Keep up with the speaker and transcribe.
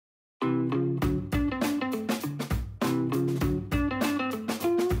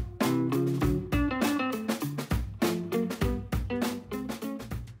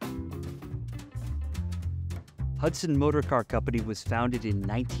Hudson Motor Car Company was founded in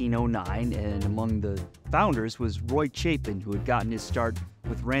 1909, and among the founders was Roy Chapin, who had gotten his start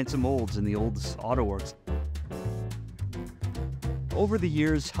with Ransom Olds in the oldest auto works. Over the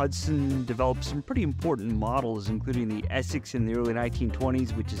years, Hudson developed some pretty important models, including the Essex in the early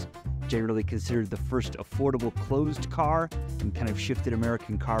 1920s, which is generally considered the first affordable closed car and kind of shifted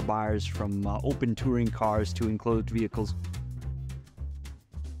American car buyers from open touring cars to enclosed vehicles.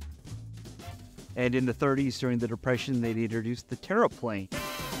 And in the 30s, during the Depression, they'd introduced the Terraplane.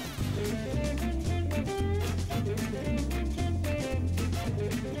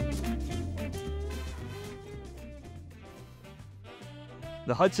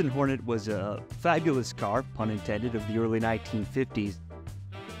 The Hudson Hornet was a fabulous car, pun intended, of the early 1950s.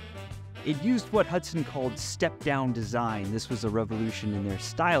 It used what Hudson called step-down design. This was a revolution in their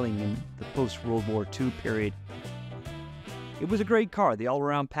styling in the post-World War II period. It was a great car, the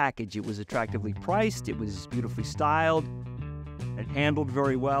all-around package. It was attractively priced, it was beautifully styled, it handled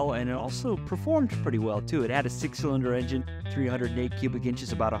very well, and it also performed pretty well, too. It had a 6-cylinder engine, 308 cubic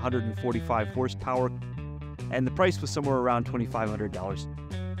inches, about 145 horsepower, and the price was somewhere around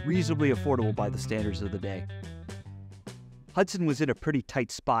 $2,500. Reasonably affordable by the standards of the day. Hudson was in a pretty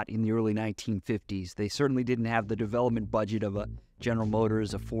tight spot in the early 1950s. They certainly didn't have the development budget of a General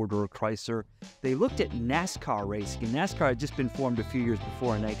Motors, a Ford, or a Chrysler. They looked at NASCAR racing, and NASCAR had just been formed a few years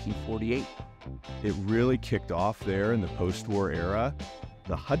before in 1948. It really kicked off there in the post-war era.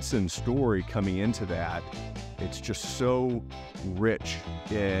 The Hudson story coming into that, it's just so rich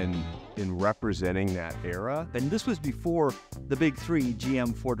in representing that era. And this was before the big three,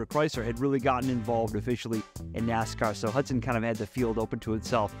 GM, Ford, or Chrysler, had really gotten involved officially in NASCAR, so Hudson kind of had the field open to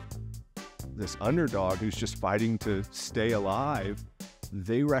itself. This underdog who's just fighting to stay alive,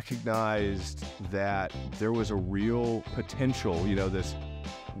 they recognized that there was a real potential, this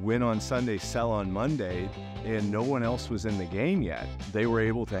win on Sunday, sell on Monday, and no one else was in the game yet. They were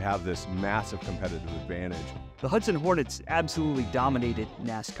able to have this massive competitive advantage. The Hudson Hornets absolutely dominated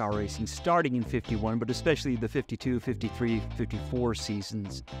NASCAR racing, starting in 51, but especially the 52, 53, 54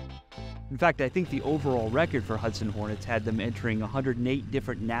 seasons. In fact, I think the overall record for Hudson Hornets had them entering 108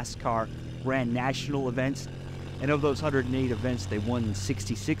 different NASCAR Grand National events, and of those 108 events, they won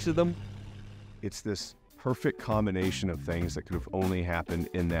 66 of them. It's this perfect combination of things that could have only happened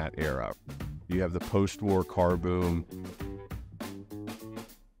in that era. You have the post-war car boom.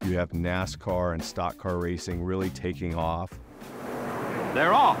 You have NASCAR and stock car racing really taking off.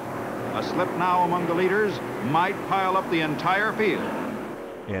 They're off. A slip now among the leaders might pile up the entire field.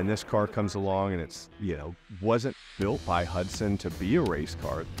 And this car comes along and it's, wasn't built by Hudson to be a race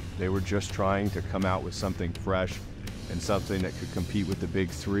car. They were just trying to come out with something fresh and something that could compete with the big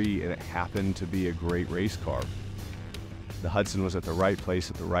three, and it happened to be a great race car. The Hudson was at the right place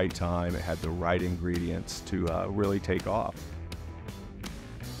at the right time. It had the right ingredients to really take off.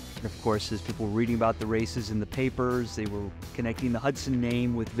 Of course, as people were reading about the races in the papers, they were connecting the Hudson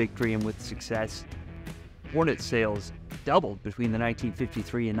name with victory and with success. Hornet sales doubled between the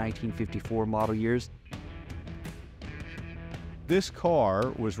 1953 and 1954 model years. This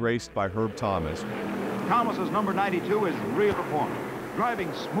car was raced by Herb Thomas. Thomas's number 92 is real performance.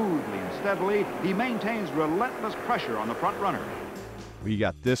 Driving smoothly and steadily, he maintains relentless pressure on the front runner. We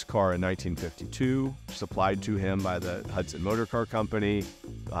got this car in 1952, supplied to him by the Hudson Motor Car Company,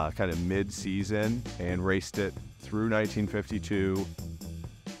 kind of mid-season, and raced it through 1952.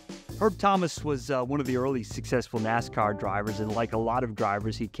 Herb Thomas was one of the early successful NASCAR drivers, and like a lot of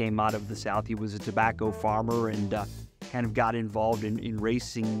drivers, he came out of the South. He was a tobacco farmer and kind of got involved in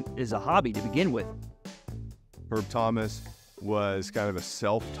racing as a hobby to begin with. Herb Thomas was kind of a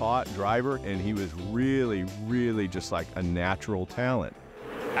self-taught driver, and he was really, really just like a natural talent.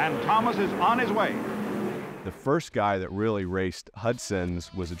 And Thomas is on his way. The first guy that really raced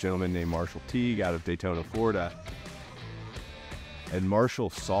Hudsons was a gentleman named Marshall Teague out of Daytona, Florida. And Marshall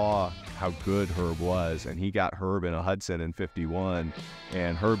saw how good Herb was, and he got Herb in a Hudson in 51,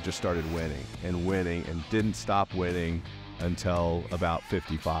 and Herb just started winning and didn't stop winning until about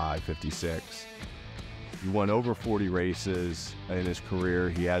 55, 56. He won over 40 races in his career.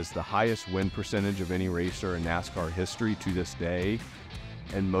 He has the highest win percentage of any racer in NASCAR history to this day,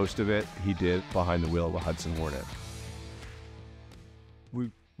 and most of it he did behind the wheel of a Hudson Hornet.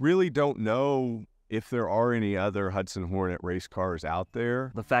 We really don't know if there are any other Hudson Hornet race cars out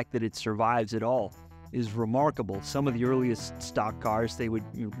there. The fact that it survives at all is remarkable. Some of the earliest stock cars, they would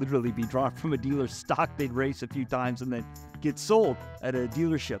literally be drawn from a dealer's stock. They'd race a few times and then get sold at a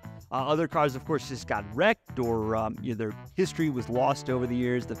dealership. Other cars, of course, just got wrecked or their history was lost over the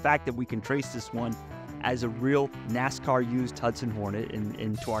years. The fact that we can trace this one as a real NASCAR-used Hudson Hornet,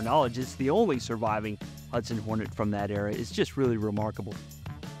 and to our knowledge, it's the only surviving Hudson Hornet from that era. It's just really remarkable.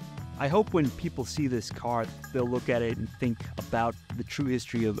 I hope when people see this car, they'll look at it and think about the true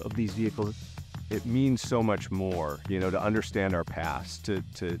history of these vehicles. It means so much more, you know, to understand our past,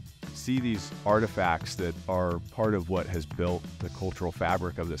 to see these artifacts that are part of what has built the cultural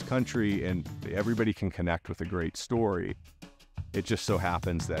fabric of this country, and everybody can connect with a great story. It just so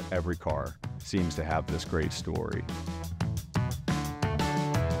happens that every car seems to have this great story.